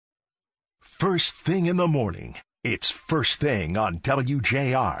First thing in the morning. It's First Thing on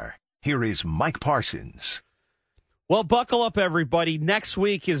WJR. Here is Mike Parsons. Well, buckle up, everybody. Next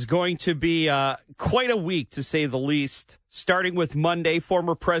week is going to be quite a week, to say the least. Starting with Monday,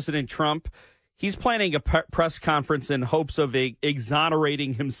 former President Trump, he's planning a press conference in hopes of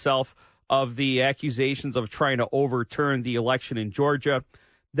exonerating himself of the accusations of trying to overturn the election in Georgia.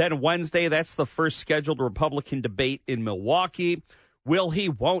 Then Wednesday, that's the first scheduled Republican debate in Milwaukee. Will he,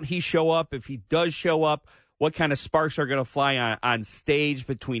 won't he show up? If he does show up, what kind of sparks are going to fly on stage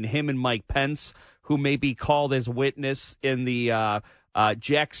between him and Mike Pence, who may be called as witness in the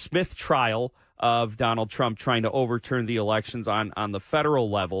Jack Smith trial of Donald Trump trying to overturn the elections on the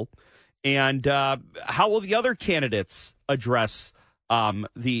federal level? And how will the other candidates address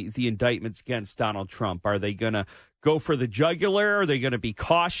the indictments against Donald Trump? Are they going to go for the jugular? Are they going to be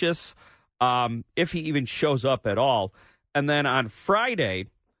cautious if he even shows up at all? And then on Friday,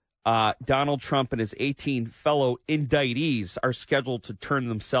 Donald Trump and his 18 fellow indictees are scheduled to turn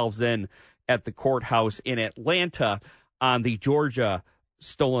themselves in at the courthouse in Atlanta on the Georgia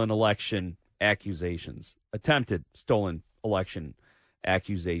stolen election accusations, attempted stolen election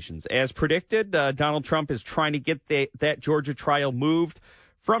accusations. As predicted, Donald Trump is trying to get that Georgia trial moved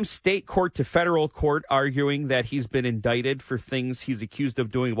from state court to federal court, arguing that he's been indicted for things he's accused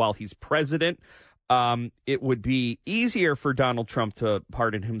of doing while he's president. It would be easier for Donald Trump to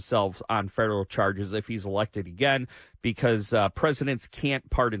pardon himself on federal charges if he's elected again, because presidents can't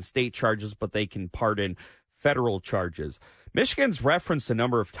pardon state charges, but they can pardon federal charges. Michigan's referenced a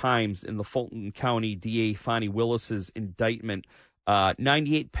number of times in the Fulton County DA Fani Willis's indictment.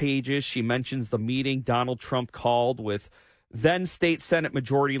 98 pages. She mentions the meeting Donald Trump called with then State Senate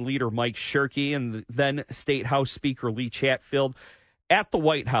Majority Leader Mike Shirkey and then State House Speaker Lee Chatfield at the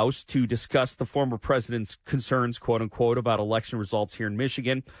White House to discuss the former president's concerns, quote unquote, about election results here in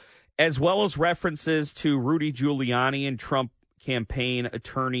Michigan, as well as references to Rudy Giuliani and Trump campaign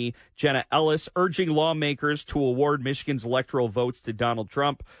attorney Jenna Ellis urging lawmakers to award Michigan's electoral votes to Donald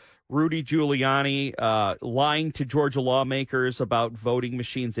Trump. Rudy Giuliani lying to Georgia lawmakers about voting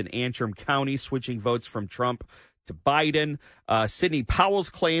machines in Antrim County, switching votes from Trump to Biden. Sidney Powell's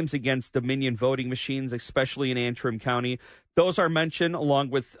claims against Dominion voting machines, especially in Antrim County. Those are mentioned along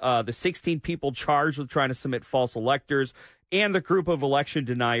with the 16 people charged with trying to submit false electors and the group of election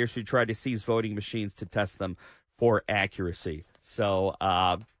deniers who tried to seize voting machines to test them for accuracy. So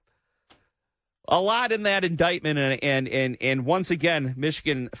a lot in that indictment. And once again,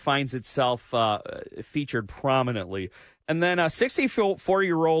 Michigan finds itself featured prominently. And then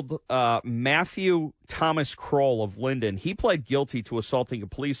 64-year-old Matthew Thomas Kroll of Linden, he pled guilty to assaulting a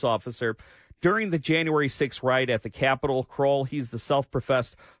police officer during the January 6th riot at the Capitol. Kroll, he's the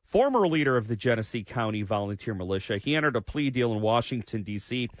self-professed former leader of the Genesee County Volunteer Militia. He entered a plea deal in Washington,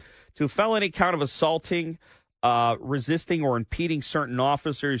 D.C. to a felony count of assaulting, resisting or impeding certain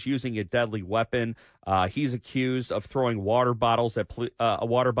officers using a deadly weapon. He's accused of throwing water bottles at a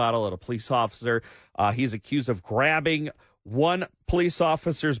water bottle at a police officer. He's accused of grabbing one police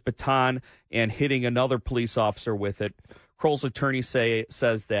officer's baton and hitting another police officer with it. Kroll's attorney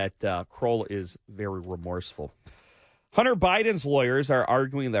says that Kroll is very remorseful. Hunter Biden's lawyers are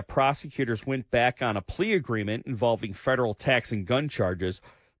arguing that prosecutors went back on a plea agreement involving federal tax and gun charges,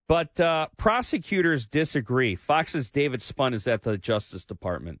 but prosecutors disagree. Fox's David Spun is at the Justice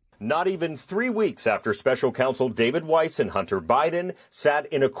Department. Not even 3 weeks after special counsel David Weiss and Hunter Biden sat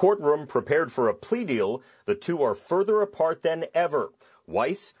in a courtroom prepared for a plea deal, the two are further apart than ever.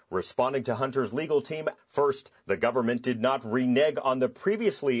 Weiss, responding to Hunter's legal team, first, the government did not renege on the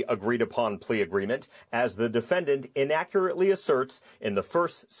previously agreed-upon plea agreement, as the defendant inaccurately asserts in the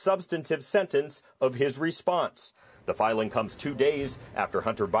first substantive sentence of his response. The filing comes 2 days after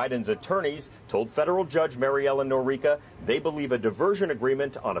Hunter Biden's attorneys told federal judge Mary Ellen Norica they believe a diversion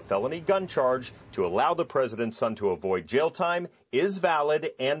agreement on a felony gun charge to allow the president's son to avoid jail time is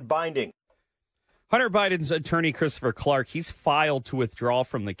valid and binding. Hunter Biden's attorney, Christopher Clark, he's filed to withdraw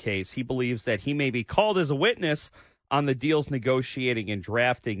from the case. He believes that he may be called as a witness on the deal's negotiating and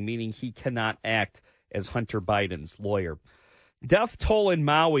drafting, meaning he cannot act as Hunter Biden's lawyer. Death toll in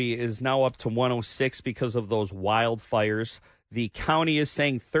Maui is now up to 106 because of those wildfires. The county is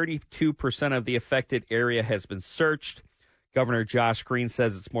saying 32% of the affected area has been searched. Governor Josh Green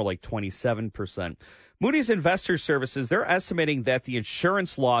says it's more like 27%. Moody's Investor Services, they're estimating that the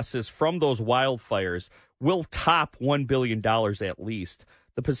insurance losses from those wildfires will top $1 billion at least.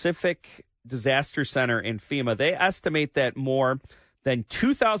 The Pacific Disaster Center and FEMA, they estimate that more than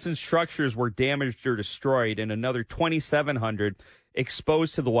 2,000 structures were damaged or destroyed and another 2,700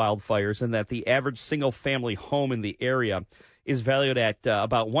 exposed to the wildfires, and that the average single-family home in the area is valued at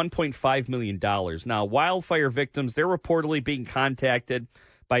about $1.5 million. Now, wildfire victims, they're reportedly being contacted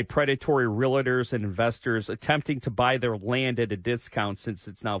by predatory realtors and investors attempting to buy their land at a discount since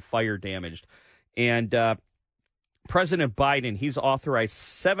it's now fire damaged. And President Biden, he's authorized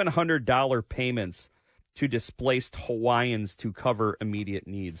 $700 payments to displaced Hawaiians to cover immediate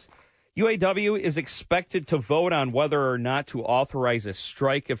needs. UAW is expected to vote on whether or not to authorize a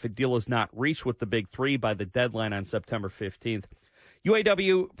strike if a deal is not reached with the Big Three by the deadline on September 15th.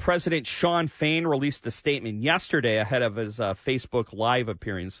 UAW President Shawn Fain released a statement yesterday ahead of his Facebook Live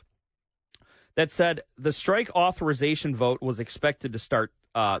appearance that said the strike authorization vote was expected to start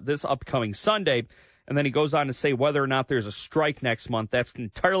this upcoming Sunday. And then he goes on to say whether or not there's a strike next month, that's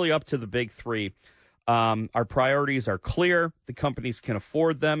entirely up to the Big Three. Our priorities are clear. The companies can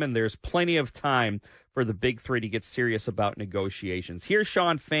afford them, and there's plenty of time for the Big Three to get serious about negotiations. Here's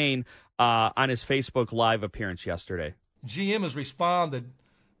Shawn Fain on his Facebook Live appearance yesterday. GM has responded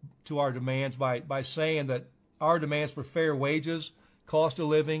to our demands by saying that our demands for fair wages, cost of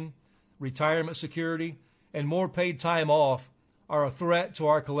living, retirement security, and more paid time off are a threat to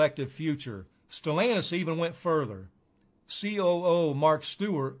our collective future. Stellantis even went further. COO Mark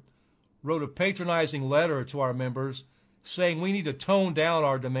Stewart wrote a patronizing letter to our members saying we need to tone down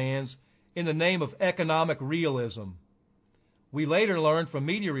our demands in the name of economic realism. We later learned from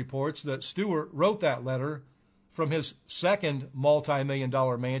media reports that Stewart wrote that letter from his second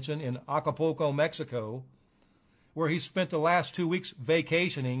multi-million-dollar mansion in Acapulco, Mexico, where he spent the last 2 weeks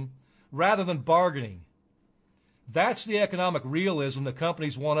vacationing rather than bargaining. That's the economic realism the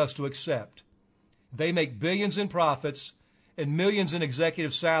companies want us to accept. They make billions in profits and millions in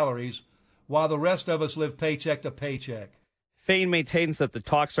executive salaries, while the rest of us live paycheck to paycheck. Fain maintains that the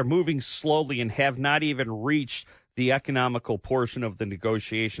talks are moving slowly and have not even reached the economical portion of the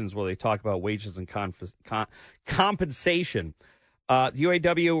negotiations where they talk about wages and compensation. The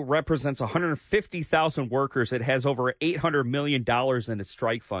UAW represents 150,000 workers. It has over $800 million in its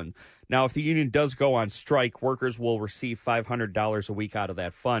strike fund. Now, if the union does go on strike, workers will receive $500 a week out of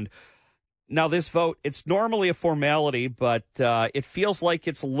that fund. Now, this vote, it's normally a formality, but it feels like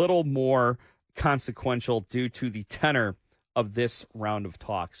it's a little more consequential due to the tenor of this round of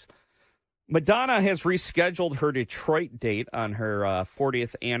talks. Madonna has rescheduled her Detroit date on her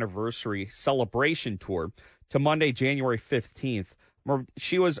 40th anniversary celebration tour to Monday, January 15th.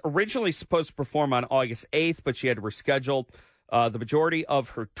 She was originally supposed to perform on August 8th, but she had to reschedule the majority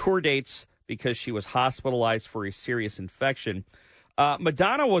of her tour dates because she was hospitalized for a serious infection.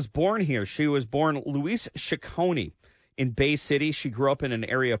 Madonna was born here. She was born Louise Ciccone in Bay City. She grew up in an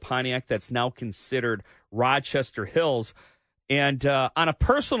area of Pontiac that's now considered Rochester Hills. And on a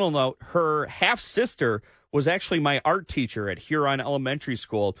personal note, her half-sister was actually my art teacher at Huron Elementary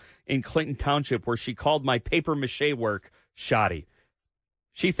School in Clinton Township, where she called my papier-mâché work shoddy.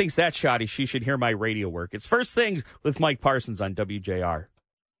 She thinks that's shoddy. She should hear my radio work. It's First Things with Mike Parsons on WJR.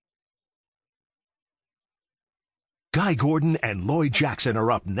 Guy Gordon and Lloyd Jackson are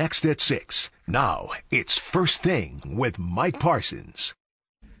up next at 6. Now, it's First Thing with Mike Parsons.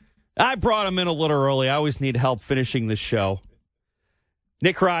 I brought him in a little early. I always need help finishing the show.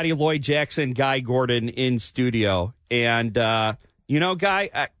 Nick Roddy, Lloyd Jackson, Guy Gordon in studio. And, Guy,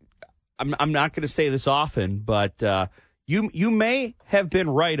 I'm not going to say this often, but you may have been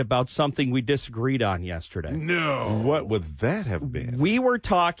right about something we disagreed on yesterday. No. What would that have been? We were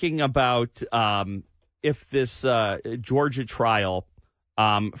talking about if this Georgia trial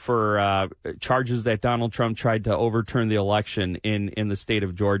for charges that Donald Trump tried to overturn the election in the state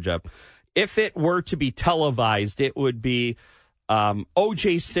of Georgia, if it were to be televised, it would be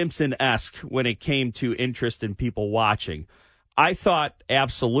O.J. Simpson-esque when it came to interest in people watching. I thought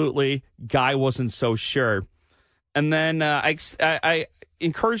absolutely. Guy wasn't so sure. And then I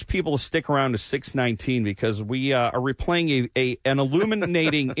encourage people to stick around to 6:19 because we are replaying an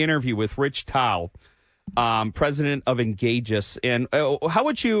illuminating interview with Rich Tao, president of Engageus. And how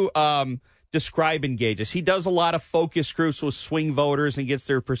would you describe Engageus? He does a lot of focus groups with swing voters and gets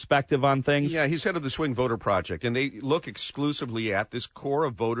their perspective on things. Yeah, he's head of the Swing Voter Project, and they look exclusively at this core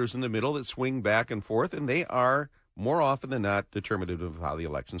of voters in the middle that swing back and forth, and they are more often than not determinative of how the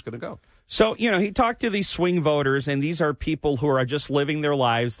election's going to go. So, he talked to these swing voters, and these are people who are just living their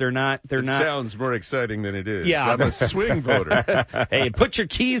lives. They're not. Sounds more exciing than it is. Yeah. I'm a swing voter. Hey, put your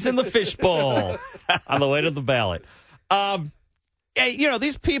keys in the fishbowl on the way to the ballot.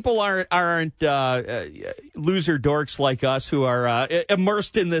 These people aren't loser dorks like us who are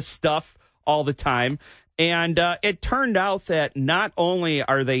immersed in this stuff all the time. And it turned out that not only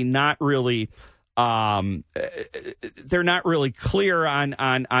are they not really they're not really clear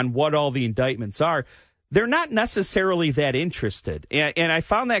on what all the indictments are, they're not necessarily that interested. And I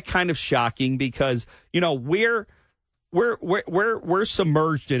found that kind of shocking because, we're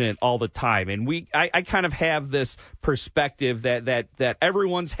submerged in it all the time. And I kind of have this perspective that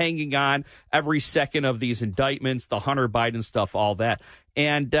everyone's hanging on every second of these indictments, the Hunter Biden stuff, all that.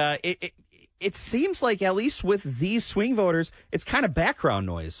 And it seems like, at least with these swing voters, it's kind of background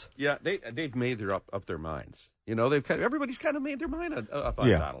noise. Yeah, they've made up their minds. Everybody's kind of made their mind up on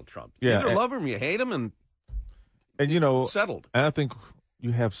Donald Trump. You either love him, you hate him, and it's settled. And I think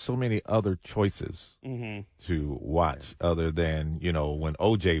you have so many other choices to watch other than, when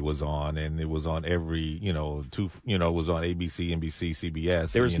OJ was on, and it was on every, it was on ABC, NBC,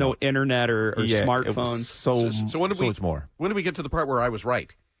 CBS. There was no internet or smartphones. So much more. When do we get to the part where I was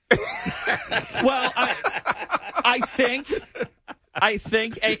right? Well, I think,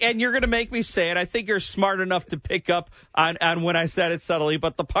 and you're going to make me say it, I think you're smart enough to pick up on when I said it subtly,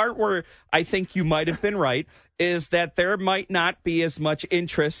 but the part where I think you might have been right is that there might not be as much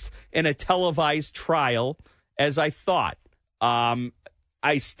interest in a televised trial as I thought.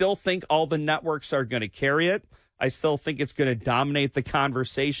 I still think all the networks are going to carry it. I still think it's going to dominate the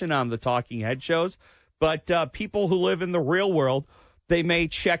conversation on the talking head shows, but people who live in the real world, they may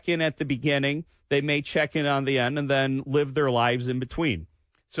check in at the beginning, they may check in on the end, and then live their lives in between.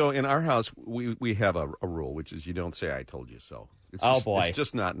 So in our house, we have a rule, which is you don't say I told you so. It's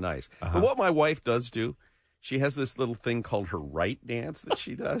just not nice. But what my wife does do, she has this little thing called her right dance that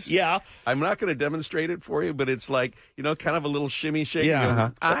she does. Yeah. I'm not going to demonstrate it for you, but it's like, kind of a little shimmy shake.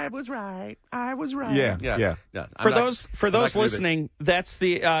 Yeah. I was right. I was right. Yeah. For those listening, that's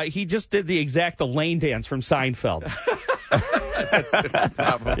he just did the exact Elaine dance from Seinfeld. That's the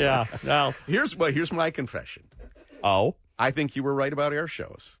problem. Yeah. Well, here's my confession. Oh, I think you were right about air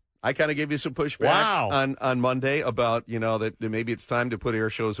shows. I kind of gave you some pushback on Monday about that maybe it's time to put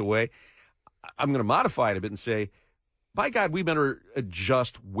air shows away. I'm going to modify it a bit and say, by God, we better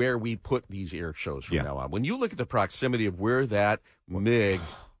adjust where we put these air shows from now on. When you look at the proximity of where that MiG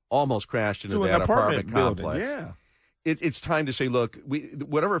almost crashed into that apartment complex, it's time to say, look,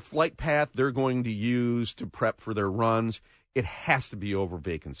 whatever flight path they're going to use to prep for their runs, it has to be over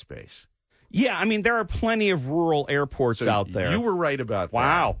vacant space. Yeah, I mean, there are plenty of rural airports out there. You were right about that.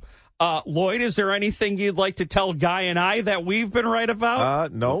 Wow. Lloyd, is there anything you'd like to tell Guy and I that we've been right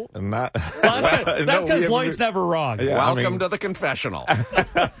about? No, I'm not. That's because Lloyd's never wrong. Yeah, Welcome to the confessional.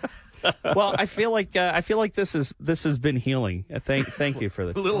 Well, I feel like this has been healing. Thank you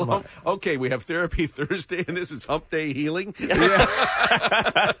for this. Okay, we have therapy Thursday, and this is Hump Day Healing.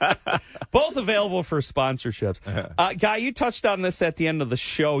 Both available for sponsorships. Guy, you touched on this at the end of the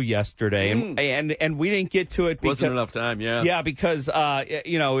show yesterday, and we didn't get to it because wasn't enough time. Yeah, because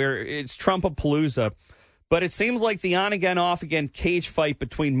it's Trumpapalooza. But it seems like the on again, off again cage fight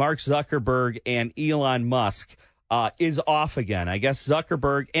between Mark Zuckerberg and Elon Musk is off again. I guess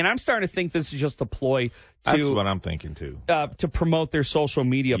Zuckerberg, and I'm starting to think this is just a ploy to. That's what I'm thinking too. To promote their social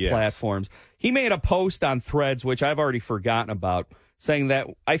media platforms. He made a post on Threads, which I've already forgotten about, saying that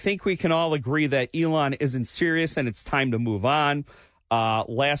I think we can all agree that Elon isn't serious and it's time to move on.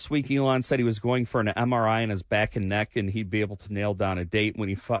 Last week, Elon said he was going for an MRI in his back and neck, and he'd be able to nail down a date when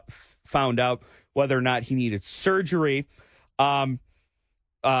he found out whether or not he needed surgery.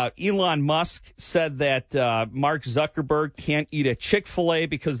 Elon Musk said that Mark Zuckerberg can't eat a Chick-fil-A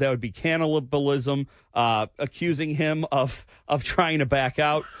because that would be cannibalism, accusing him of trying to back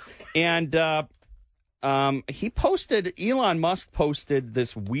out. And Elon Musk posted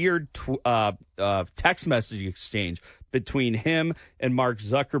this weird text message exchange between him and Mark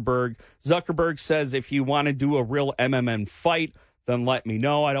Zuckerberg. Zuckerberg says, if you want to do a real MMM fight, then let me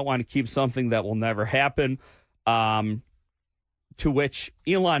know. I don't want to keep something that will never happen. To which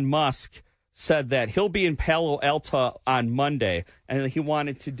Elon Musk said that he'll be in Palo Alto on Monday, and he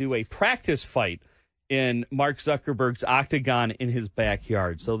wanted to do a practice fight in Mark Zuckerberg's octagon in his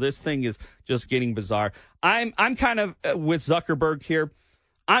backyard. So this thing is just getting bizarre. I'm kind of with Zuckerberg here.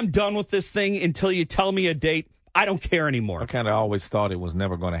 I'm done with this thing until you tell me a date. I don't care anymore. I kind of always thought it was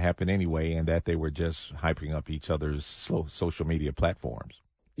never going to happen anyway, and that they were just hyping up each other's social media platforms.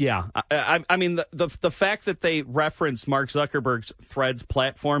 Yeah, I mean the fact that they reference Mark Zuckerberg's Threads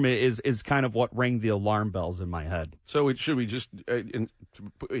platform is kind of what rang the alarm bells in my head. So should we just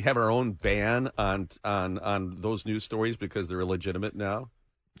have our own ban on those news stories because they're illegitimate now?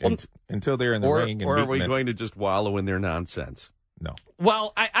 Until they're in the ring. Or are we going to just wallow in their nonsense? No.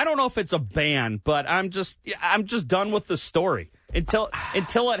 Well, I don't know if it's a ban, but I'm just done with the story until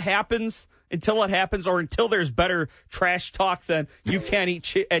it happens. until it happens, or until there's better trash talk than you can't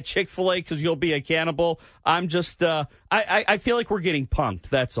eat at Chick-fil-A because you'll be a cannibal. I'm just, I feel like we're getting punked.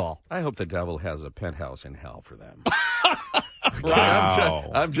 That's all. I hope the devil has a penthouse in hell for them.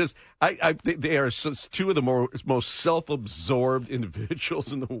 Wow. They are two of the most self-absorbed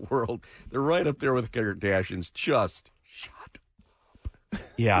individuals in the world. They're right up there with Kardashians. Just shut up.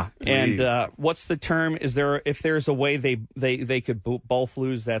 Yeah. And what's the term? If there's a way they could both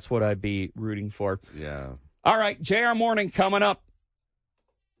lose, that's what I'd be rooting for. Yeah. All right. JR Morning coming up.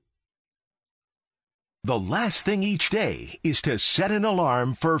 The last thing each day is to set an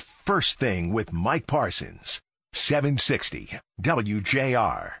alarm for First Thing with Mike Parsons. 760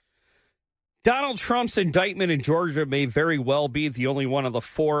 WJR. Donald Trump's indictment in Georgia may very well be the only one of the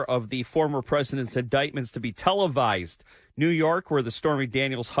four of the former president's indictments to be televised. New York, where the Stormy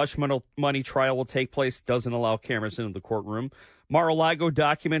Daniels hush money trial will take place, doesn't allow cameras into the courtroom. Mar-a-Lago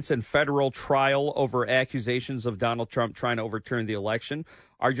documents and federal trial over accusations of Donald Trump trying to overturn the election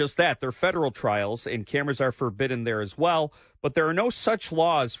are just that. They're federal trials, and cameras are forbidden there as well. But there are no such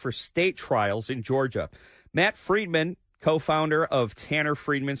laws for state trials in Georgia. Matt Friedman, co-founder of Tanner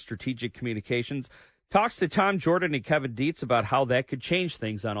Friedman Strategic Communications, talks to Tom Jordan and Kevin Dietz about how that could change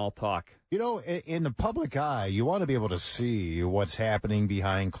things on All Talk. You know, in the public eye, you want to be able to see what's happening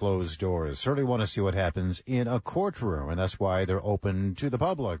behind closed doors. Certainly want to see what happens in a courtroom, and that's why they're open to the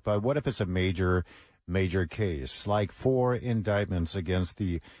public. But what if it's a major case, like 4 indictments against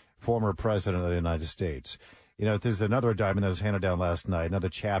the former president of the United States? You know, there's another indictment that was handed down last night, another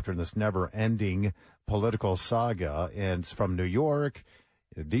chapter in this never-ending political saga, and it's from New York,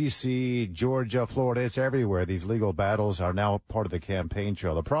 D.C., Georgia, Florida. It's everywhere. These legal battles are now part of the campaign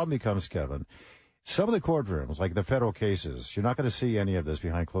trail. The problem becomes, Kevin, some of the courtrooms, like the federal cases, you're not going to see any of this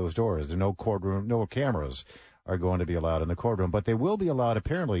behind closed doors. There's no courtroom, no cameras are going to be allowed in the courtroom, but they will be allowed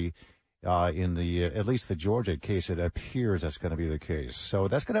apparently in the at least the Georgia case. It appears that's going to be the case. So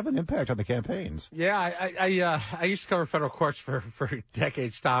that's going to have an impact on the campaigns. Yeah, I used to cover federal courts for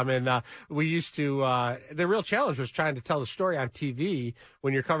decades, Tom, and we used to. The real challenge was trying to tell the story on TV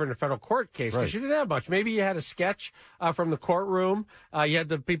when you're covering a federal court case because you didn't have much. Maybe you had a sketch from the courtroom. You had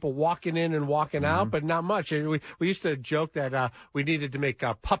the people walking in and walking out, but not much. And we used to joke that we needed to make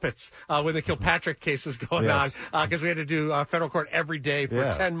puppets when the Kilpatrick case was going on because we had to do federal court every day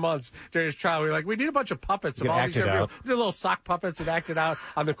for 10 months. During his trial, we were like, we need a bunch of puppets of all these different people. We did little sock puppets and acted out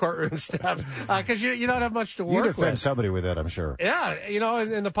on the courtroom steps because you don't have much to work with. You defend somebody with that, I'm sure. Yeah, you know,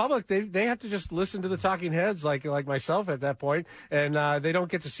 and the public, they have to just listen to the talking heads like myself at that point, and they don't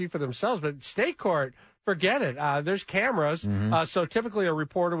get to see for themselves. But state court, forget it. There's cameras, so typically a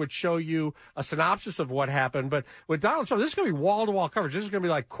reporter would show you a synopsis of what happened. But with Donald Trump, this is going to be wall-to-wall coverage. This is going to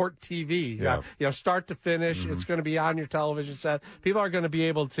be like court TV, you know, start to finish. It's going to be on your television set. People are going to be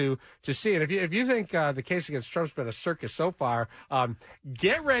able to see it. If you think the case against Trump's been a circus so far,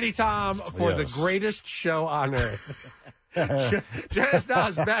 get ready, Tom, for the greatest show on earth. Just now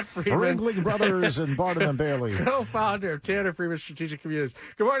is Matt Friedman, Ringling Brothers and Barnum and Bailey, co-founder of Tanner Friedman Strategic Communities.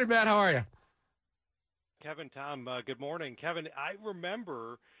 Good morning, Matt. How are you? Kevin, Tom, good morning. Kevin, I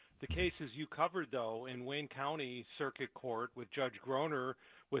remember the cases you covered, though, in Wayne County Circuit Court with Judge Groner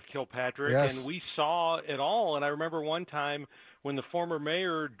with Kilpatrick, and we saw it all. And I remember one time when the former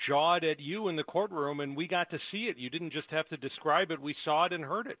mayor jawed at you in the courtroom, and we got to see it. You didn't just have to describe it. We saw it and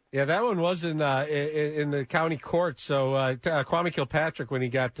heard it. Yeah, that one was in the county court. So Kwame Kilpatrick, when he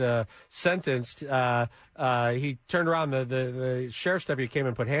got sentenced, he turned around. The sheriff's deputy came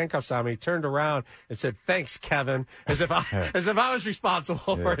and put handcuffs on me. He turned around and said, "Thanks, Kevin," as if I was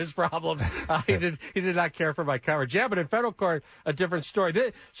responsible for his problems. He did not care for my coverage. Yeah, but in federal court, a different story.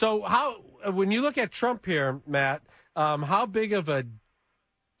 So when you look at Trump here, Matt, how big of a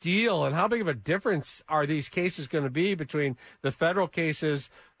deal and how big of a difference are these cases going to be between the federal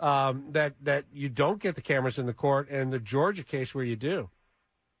cases that you don't get the cameras in the court and the Georgia case where you do?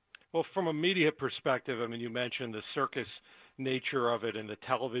 Well, from a media perspective, I mean, you mentioned the circus nature of it and the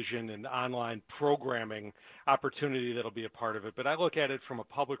television and online programming opportunity that'll be a part of it. But I look at it from a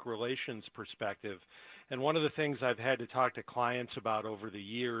public relations perspective. And one of the things I've had to talk to clients about over the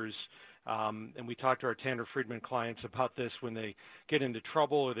years, and we talk to our Tanner Friedman clients about this when they get into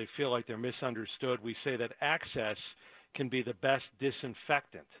trouble or they feel like they're misunderstood, we say that access can be the best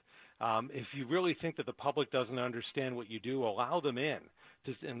disinfectant. If you really think that the public doesn't understand what you do, allow them in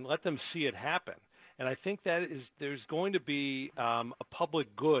and let them see it happen. And I think that there's going to be a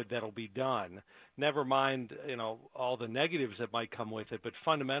public good that'll be done. Never mind, all the negatives that might come with it, but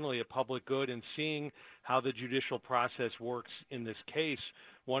fundamentally a public good in seeing how the judicial process works in this case.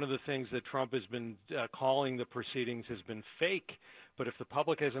 One of the things that Trump has been calling the proceedings has been fake, But if the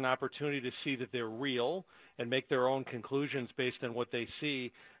public has an opportunity to see that they're real and make their own conclusions based on what they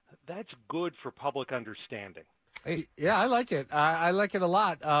see, that's good for public understanding. Yeah, I like it. I like it a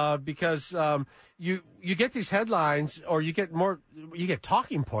lot because you get these headlines, or you get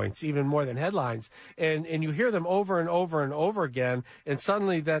talking points even more than headlines, and you hear them over and over and over again, and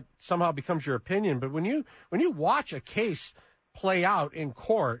suddenly that somehow becomes your opinion. But when you watch a case play out in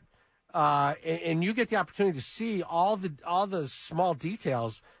court, and you get the opportunity to see all the small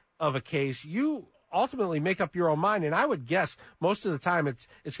details of a case, you ultimately make up your own mind. And I would guess most of the time it's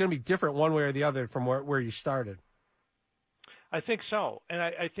going to be different one way or the other from where you started. I think so. And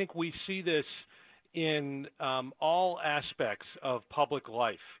I think we see this in all aspects of public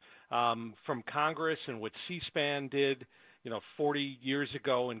life, from Congress and what C-SPAN did, 40 years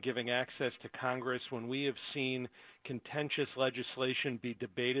ago, and giving access to Congress, when we have seen contentious legislation be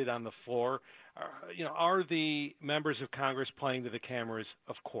debated on the floor. Are the members of Congress playing to the cameras?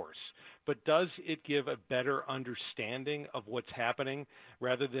 Of course. But does it give a better understanding of what's happening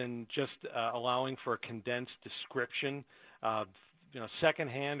rather than just allowing for a condensed description,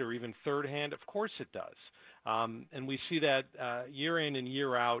 secondhand or even third-hand? Of course it does. And we see that year in and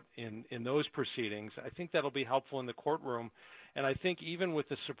year out in those proceedings. I think that'll be helpful in the courtroom. And I think even with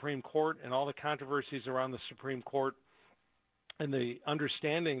the Supreme Court and all the controversies around the Supreme Court and the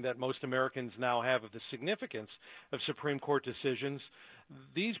understanding that most Americans now have of the significance of Supreme Court decisions,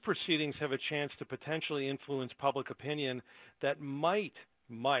 these proceedings have a chance to potentially influence public opinion that might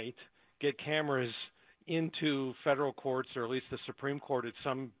get cameras into federal courts, or at least the Supreme Court at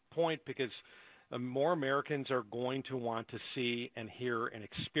some point, because more Americans are going to want to see and hear and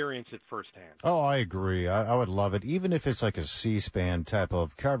experience it firsthand. Oh, I agree. I would love it, even if it's like a C-SPAN type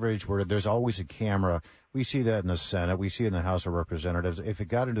of coverage where there's always a camera. We see that in the Senate. We see it in the House of Representatives. If it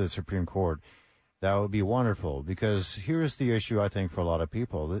got into the Supreme Court, that would be wonderful, because here's the issue, I think, for a lot of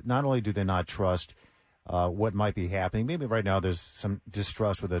people. That not only do they not trust what might be happening, maybe right now there's some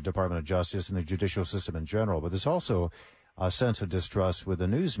distrust with the Department of Justice and the judicial system in general, but there's also a sense of distrust with the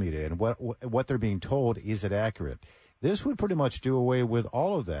news media and what they're being told. Is it accurate? This would pretty much do away with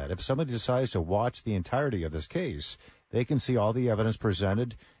all of that. If somebody decides to watch the entirety of this case, they can see all the evidence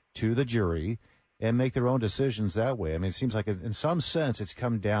presented to the jury and make their own decisions that way. I mean, it seems like in some sense it's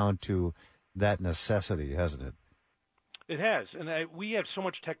come down to that necessity, hasn't it? It has. And we have so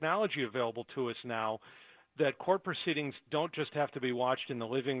much technology available to us now that court proceedings don't just have to be watched in the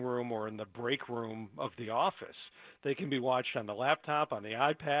living room or in the break room of the office. They can be watched on the laptop, on the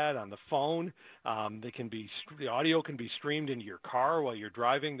iPad, on the phone. The audio can be streamed into your car while you're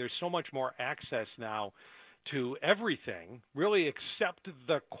driving. There's so much more access now to everything, really, except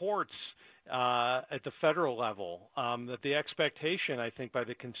the courts at the federal level, that the expectation, I think, by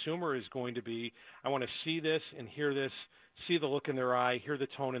the consumer is going to be, I want to see this and hear this, see the look in their eye, hear the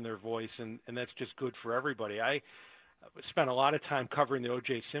tone in their voice, and that's just good for everybody. I spent a lot of time covering the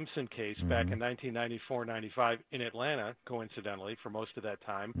O.J. Simpson case back in 1994-95 in Atlanta, coincidentally, for most of that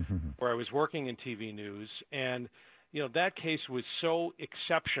time, where I was working in TV news. And, that case was so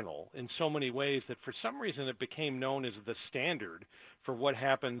exceptional in so many ways that for some reason it became known as the standard for what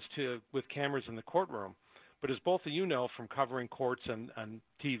happens with cameras in the courtroom. But as both of you know from covering courts on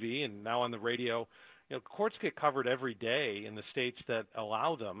TV and now on the radio, courts get covered every day in the states that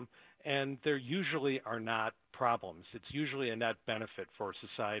allow them, and there usually are not problems. It's usually a net benefit for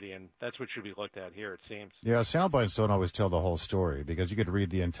society, and that's what should be looked at here, it seems. Yeah, sound bites don't always tell the whole story, because you could read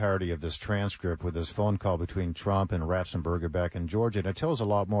the entirety of this transcript with this phone call between Trump and Ratzenberger back in Georgia, and it tells a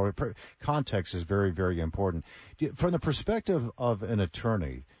lot more. Context is very, very important. From the perspective of an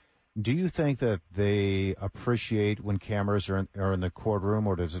attorney, do you think that they appreciate when cameras are in the courtroom,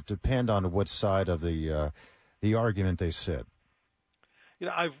 or does it depend on what side of the argument they sit?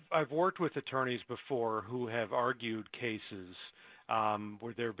 I've worked with attorneys before who have argued cases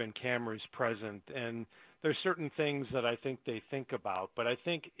where there have been cameras present, and there's certain things that I think they think about. But I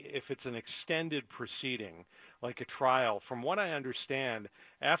think if it's an extended proceeding, like a trial, from what I understand,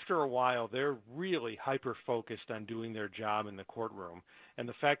 after a while they're really hyper-focused on doing their job in the courtroom. And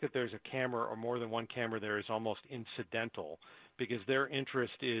the fact that there's a camera or more than one camera there is almost incidental, because their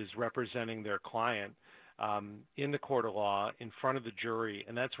interest is representing their client in the court of law, in front of the jury,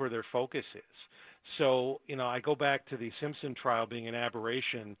 and that's where their focus is. So, I go back to the Simpson trial being an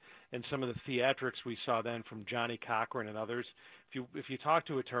aberration, and some of the theatrics we saw then from Johnny Cochran and others. If you talk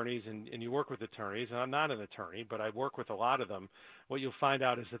to attorneys and you work with attorneys, and I'm not an attorney, but I work with a lot of them, what you'll find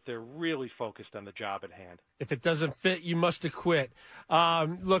out is that they're really focused on the job at hand. If it doesn't fit, you must acquit.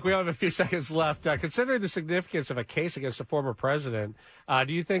 Look, we only have a few seconds left. Considering the significance of a case against a former president,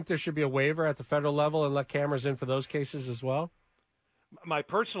 do you think there should be a waiver at the federal level and let cameras in for those cases as well? My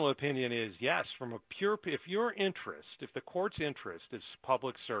personal opinion is yes, from a pure, if the court's interest is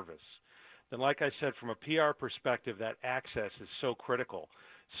public service, then like I said, from a PR perspective, that access is so critical.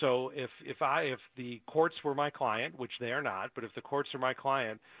 So if the courts were my client, which they are not, but if the courts are my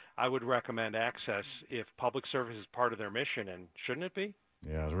client, I would recommend access if public service is part of their mission, and shouldn't it be?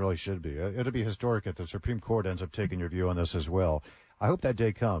 Yeah, it really should be. It'll be historic if the Supreme Court ends up taking your view on this as well. I hope that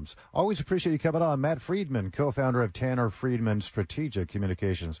day comes. Always appreciate you coming on. Matt Friedman, co-founder of Tanner Friedman Strategic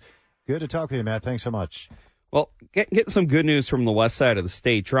Communications. Good to talk with you, Matt. Thanks so much. Well, get some good news from the west side of the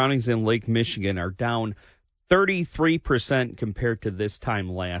state. Drownings in Lake Michigan are down 33% compared to this time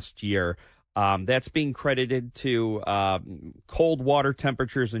last year. That's being credited to cold water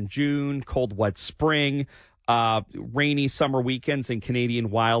temperatures in June, cold, wet spring, rainy summer weekends, and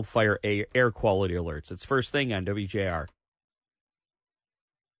Canadian wildfire air quality alerts. It's First Thing on WJR.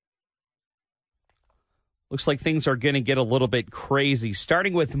 Looks like things are going to get a little bit crazy.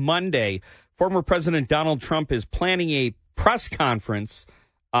 Starting with Monday, former President Donald Trump is planning a press conference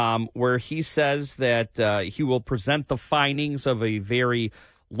where he says that he will present the findings of a very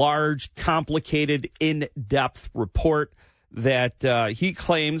large, complicated, in-depth report that he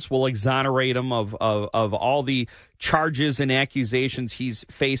claims will exonerate him of all the charges and accusations he's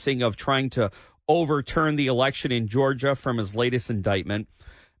facing of trying to overturn the election in Georgia from his latest indictment.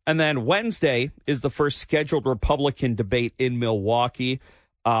 And then Wednesday is the first scheduled Republican debate in Milwaukee.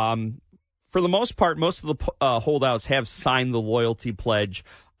 For the most part, most of the holdouts have signed the loyalty pledge.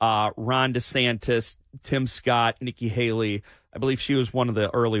 Ron DeSantis, Tim Scott, Nikki Haley. I believe she was one of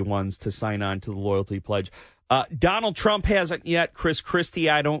the early ones to sign on to the loyalty pledge. Donald Trump hasn't yet. Chris Christie,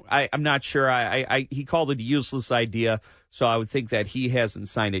 I'm not sure. He called it a useless idea, so I would think that he hasn't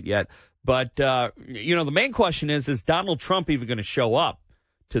signed it yet. But, the main question is Donald Trump even going to show up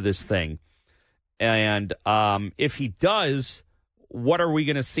to this thing? And if he does, what are we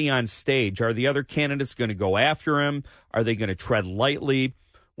going to see on stage? Are the other candidates going to go after him? Are they going to tread lightly?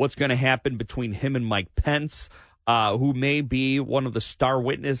 What's going to happen between him and Mike Pence, who may be one of the star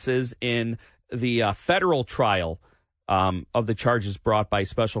witnesses in the federal trial of the charges brought by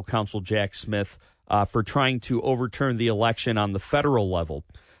special counsel Jack Smith for trying to overturn the election on the federal level?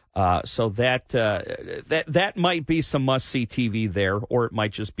 So that might be some must-see TV there, or it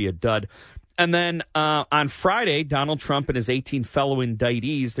might just be a dud. And then on Friday, Donald Trump and his 18 fellow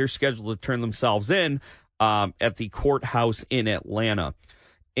indictees, they're scheduled to turn themselves in at the courthouse in Atlanta.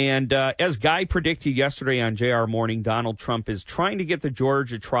 And as Guy predicted yesterday on JR Morning, Donald Trump is trying to get the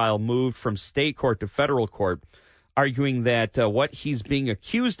Georgia trial moved from state court to federal court, arguing that what he's being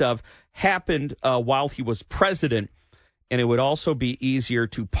accused of happened while he was president. And it would also be easier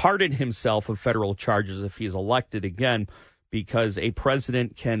to pardon himself of federal charges if he's elected again, because a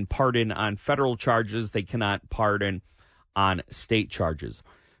president can pardon on federal charges. They cannot pardon on state charges.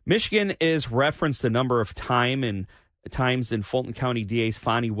 Michigan is referenced a number of times in Fulton County DA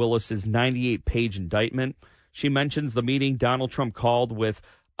Fani Willis's 98-page indictment. She mentions the meeting Donald Trump called with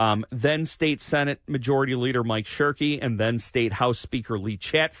then State Senate Majority Leader Mike Shirkey and then State House Speaker Lee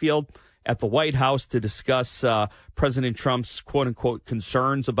Chatfield at the White House to discuss President Trump's quote-unquote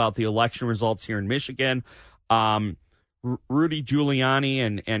concerns about the election results here in Michigan. Rudy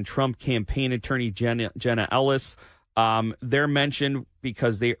Giuliani and Trump campaign attorney Jenna Ellis, they're mentioned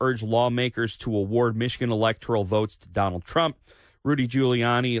because they urge lawmakers to award Michigan electoral votes to Donald Trump. Rudy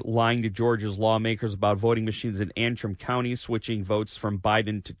Giuliani lying to Georgia's lawmakers about voting machines in Antrim County, switching votes from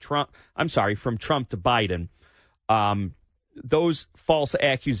Trump to Biden. Those false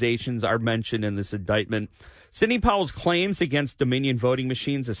accusations are mentioned in this indictment. Sidney Powell's claims against Dominion voting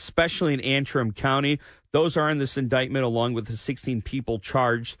machines, especially in Antrim County, those are in this indictment, along with the 16 people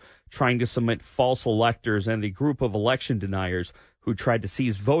charged trying to submit false electors and the group of election deniers who tried to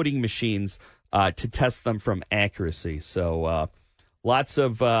seize voting machines to test them from accuracy. So lots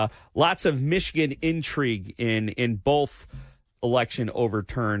of Michigan intrigue in both election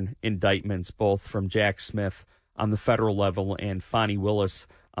overturn indictments, both from Jack Smith on the federal level and Fani Willis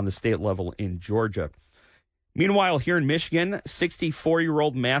on the state level in Georgia. Meanwhile, here in Michigan,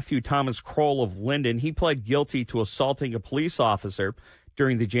 64-year-old Matthew Thomas Kroll of Linden, he pled guilty to assaulting a police officer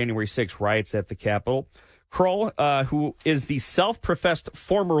during the January 6 riots at the Capitol. Kroll, who is the self-professed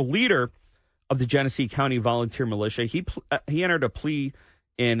former leader of the Genesee County Volunteer Militia, he entered a plea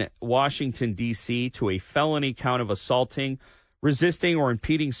in Washington, D.C. to a felony count of assaulting, resisting, or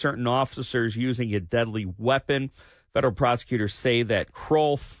impeding certain officers using a deadly weapon. Federal prosecutors say that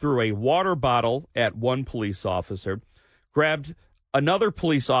Kroll threw a water bottle at one police officer, grabbed another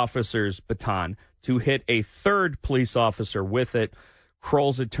police officer's baton to hit a third police officer with it.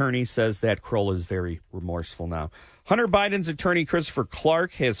 Kroll's attorney says that Kroll is very remorseful now. Hunter Biden's attorney, Christopher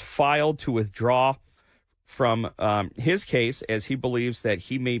Clark, has filed to withdraw from his case as he believes that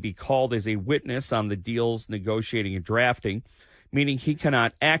he may be called as a witness on the deals negotiating and drafting, meaning he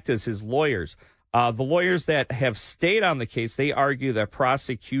cannot act as his lawyers. The lawyers that have stayed on the case, they argue that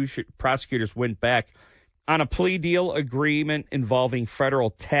prosecutors went back on a plea deal agreement involving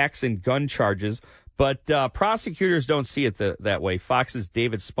federal tax and gun charges, but prosecutors don't see it that way. Fox's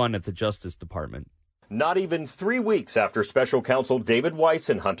David Spun at the Justice Department. Not even 3 weeks after special counsel David Weiss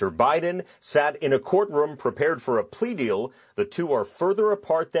and Hunter Biden sat in a courtroom prepared for a plea deal, the two are further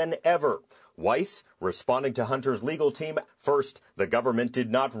apart than ever. Weiss, responding to Hunter's legal team, first, the government did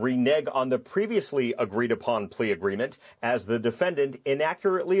not renege on the previously agreed-upon plea agreement, as the defendant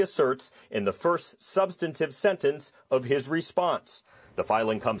inaccurately asserts in the first substantive sentence of his response. The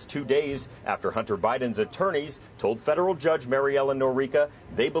filing comes 2 days after Hunter Biden's attorneys told federal judge Mary Ellen Norica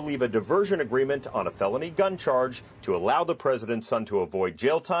they believe a diversion agreement on a felony gun charge to allow the president's son to avoid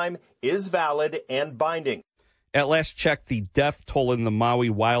jail time is valid and binding. At last check, the death toll in the Maui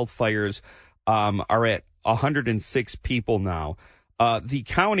wildfires are at 106 people now. The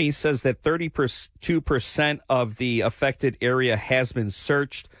county says that 32% of the affected area has been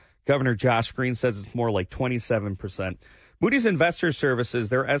searched. Governor Josh Green says it's more like 27%. Moody's Investor Services,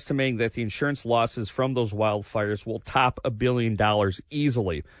 they're estimating that the insurance losses from those wildfires will top $1 billion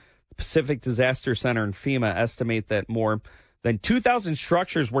easily. The Pacific Disaster Center and FEMA estimate that more than 2,000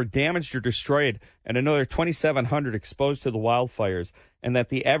 structures were damaged or destroyed and another 2,700 exposed to the wildfires, and that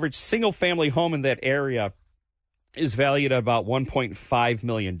the average single-family home in that area is valued at about $1.5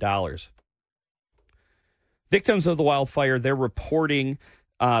 million. Victims of the wildfire, they're reporting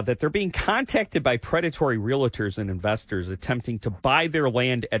that they're being contacted by predatory realtors and investors attempting to buy their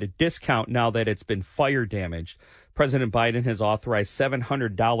land at a discount now that it's been fire damaged. President Biden has authorized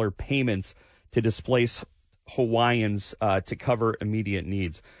 $700 payments to displace Hawaiians to cover immediate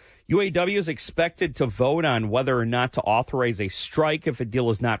needs. UAW is expected to vote on whether or not to authorize a strike if a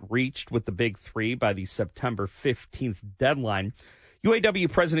deal is not reached with the Big Three by the September 15th deadline. UAW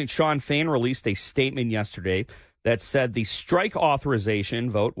President Shawn Fain released a statement yesterday that said the strike authorization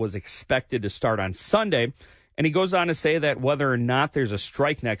vote was expected to start on Sunday. And he goes on to say that whether or not there's a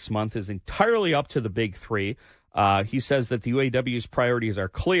strike next month is entirely up to the Big Three. He says that the UAW's priorities are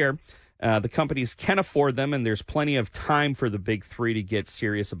clear. The companies can afford them, and there's plenty of time for the Big Three to get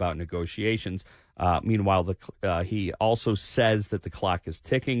serious about negotiations. Meanwhile, he also says that the clock is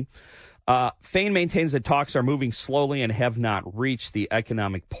ticking. Fain maintains that talks are moving slowly and have not reached the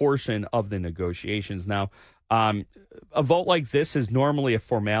economic portion of the negotiations. Now, a vote like this is normally a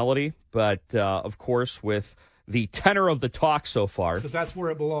formality, but of course, with the tenor of the talk so far, because that's where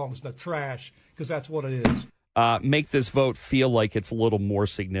it belongs, the trash, because that's what it is. Make this vote feel like it's a little more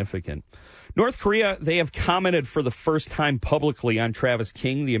significant. North Korea, they have commented for the first time publicly on Travis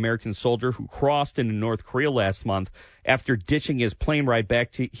King, the American soldier who crossed into North Korea last month after ditching his plane ride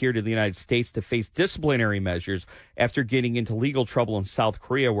back here to the United States to face disciplinary measures after getting into legal trouble in South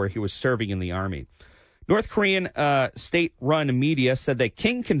Korea where he was serving in the Army. North Korean state-run media said that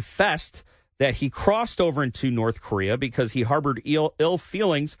King confessed that he crossed over into North Korea because he harbored ill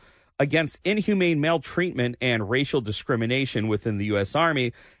feelings against inhumane maltreatment and racial discrimination within the U.S.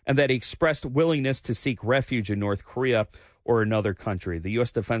 Army, and that he expressed willingness to seek refuge in North Korea or another country. The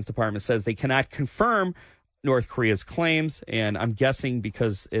U.S. Defense Department says they cannot confirm North Korea's claims, and I'm guessing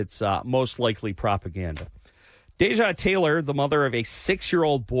because it's most likely propaganda. Deja Taylor, the mother of a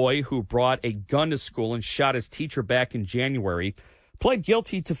 6-year-old boy who brought a gun to school and shot his teacher back in January, pled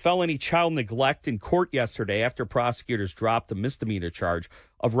guilty to felony child neglect in court yesterday after prosecutors dropped a misdemeanor charge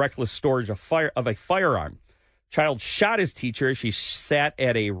of reckless storage of a firearm. Child shot his teacher as she sat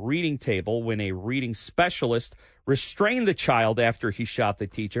at a reading table when a reading specialist restrained the child after he shot the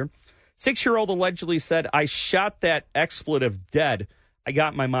teacher. 6-year-old allegedly said, "I shot that expletive dead. I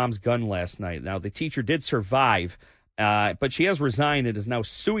got my mom's gun last night." Now, the teacher did survive, but she has resigned and is now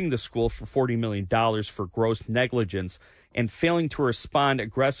suing the school for $40 million for gross negligence and failing to respond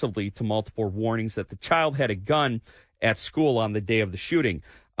aggressively to multiple warnings that the child had a gun at school on the day of the shooting.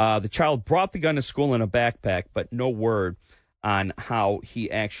 The child brought the gun to school in a backpack, but no word on how he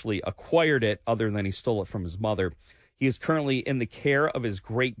actually acquired it other than he stole it from his mother. He is currently in the care of his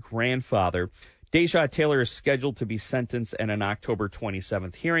great-grandfather. Deja Taylor is scheduled to be sentenced at an October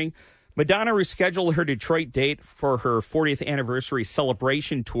 27th hearing. Madonna rescheduled her Detroit date for her 40th anniversary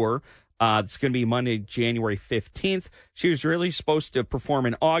celebration tour. It's going to be Monday, January 15th. She was really supposed to perform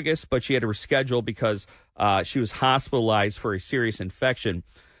in August, but she had to reschedule because she was hospitalized for a serious infection.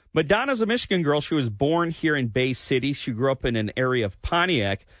 Madonna's a Michigan girl. She was born here in Bay City. She grew up in an area of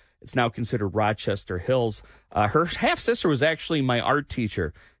Pontiac, It's now considered Rochester Hills. Her half-sister was actually my art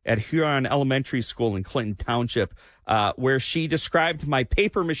teacher at Huron Elementary School in Clinton Township, where she described my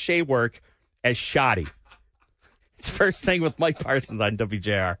papier-mâché work as shoddy. It's First Thing with Mike Parsons on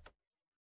WJR.